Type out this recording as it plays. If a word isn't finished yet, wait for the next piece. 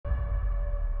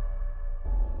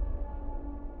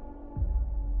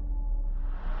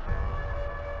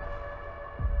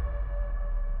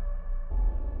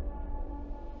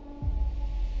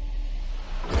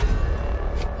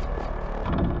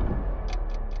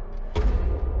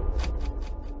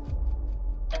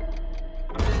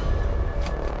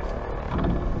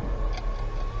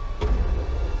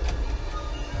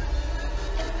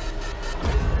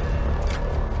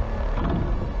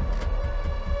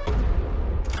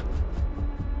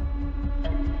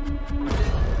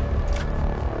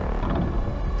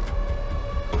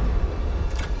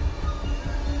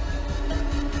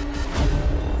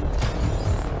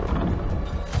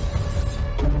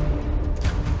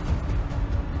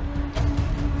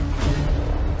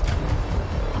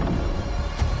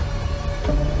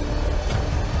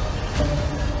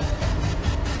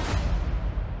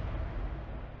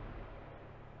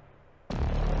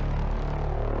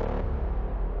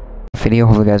video.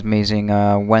 Hope you guys amazing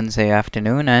Wednesday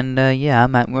afternoon. And yeah,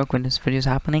 I'm at work when this video is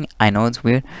happening. I know it's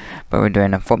weird, but we're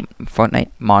doing a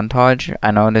Fortnite montage.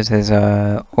 I know this is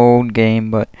a old game,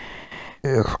 but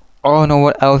I don't know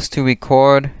what else to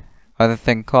record other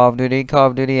than Call of Duty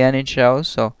NHL.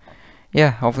 So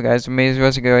yeah, hope you guys amazing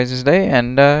rest of your guys' day.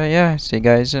 And yeah, see you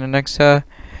guys in the next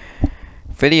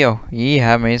video.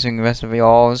 Have amazing rest of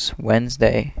y'all's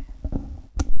Wednesday.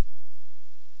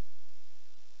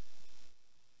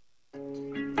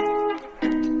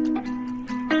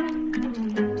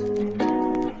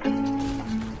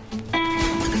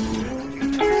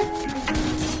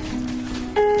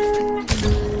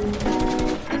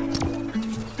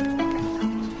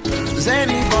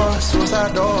 Zany boss,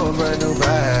 suicide door, brand new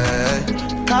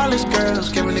bag. College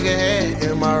girls, give a nigga head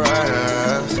in my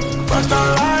raps.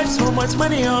 Rockstar life, so much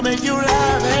money, I'll make you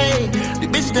laugh. Hey, the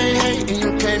bitch they hate, and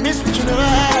you can't miss what you never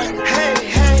had. Hey,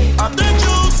 hey, off the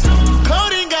juice,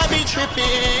 coding got me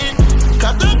tripping.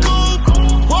 Cut the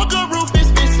coupe, walker roof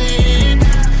is missing.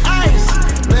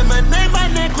 Ice, lemonade, my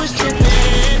neck was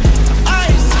tripping.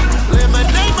 Ice,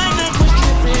 lemonade, my neck was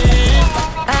tripping.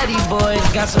 Addy boys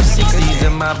got some 60s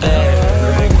in my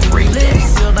bag.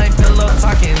 Lips sealed like pillow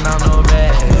talking on no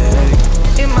bag.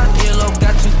 In my earlobe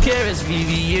got 2 carats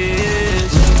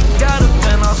VVS. Got a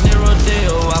penthouse near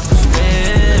Rodeo off the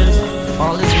stairs.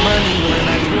 All this money when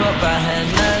I grew up I had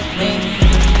nothing.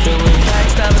 Filled with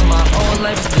backstabbing, my whole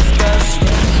life's disgusting.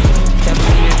 Can't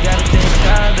believe it, gotta thank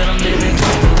God that I'm living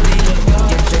comfortably.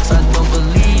 Get checks I don't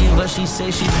believe, but she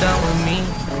say she done with me.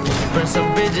 Burn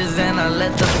some bridges and I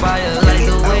let the fire light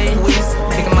the way.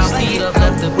 Kicking my feet up,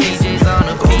 left the PJs on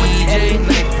a PJ.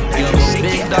 I'm a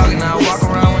big dog and I walk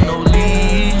around with no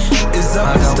leash.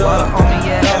 I got water on me,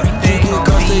 yeah, everything on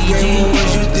Fiji.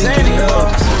 Zany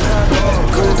boss,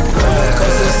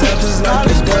 cause it's up just like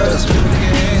it does.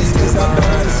 It's my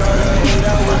bird, it's all I hate,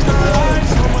 I work the life.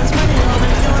 So much money, I'll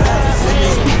make you laugh.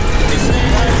 This ain't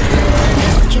right,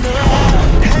 what you never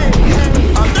had. Hey, hey,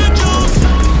 I'm the juice,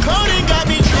 coding got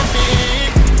me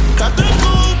tripping. Got the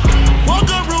coupe,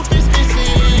 walker roof is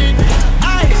missing.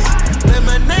 Ice,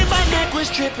 lemonade, my neck was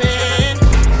tripping.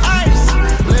 Ice,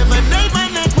 lemonade, my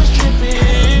neck was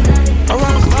tripping. I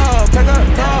run a car, pack up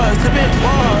dogs, tip it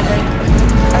balls, hey.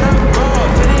 I don't go,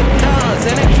 fit it dogs,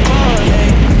 and it's balls, hey.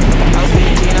 I was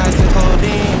 15, I took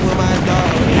codeine with my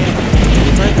dog, hey.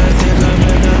 Drink a sip, love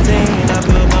nicotine, I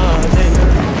feel buzz, hey.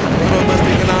 Go to bus,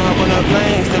 picking up on a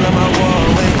plane, still in my wall,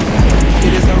 hey.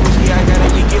 It is so risky, I gotta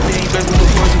be gifted, he blessed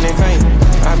with fortune and fame.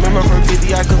 I remember from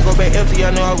 50, I couldn't go back empty,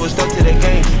 I knew I was stuck to the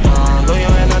game.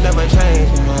 Loyal and I never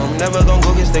change, I'm never gonna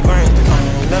go against the grain.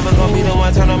 Never gonna be the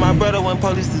one turn on my brother when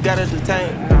police just gotta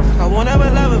detain. I won't ever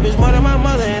love a bitch more than my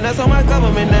mother, and that's on my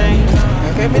government name.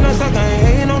 I can't be no sucker, I ain't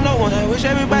hating on no one, I wish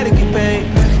everybody get paid.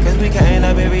 Cause we can't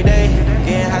up every day,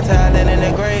 getting hot talent in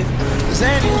the grave.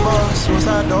 Zany boss,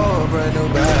 suicide door, brand new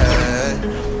bag.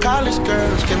 College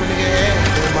girls, give a nigga head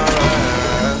in my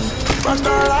raps.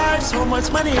 Rockstar life, so much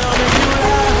money, I'll make you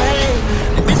laugh. Hey,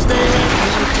 the bitch they hate,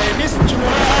 cause you can't miss what you never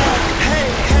had. Hey,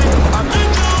 hey, I'm the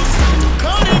juice,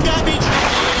 coding got me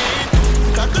tripping.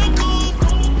 Got the coupe,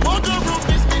 walker roof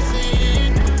is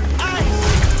missing. Ice,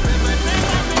 lemonade,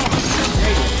 my neck was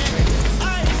tripping.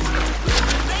 Ice,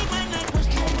 lemonade, my neck was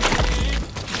tripping.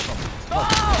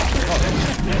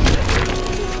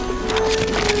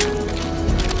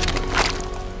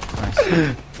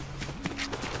 Nice.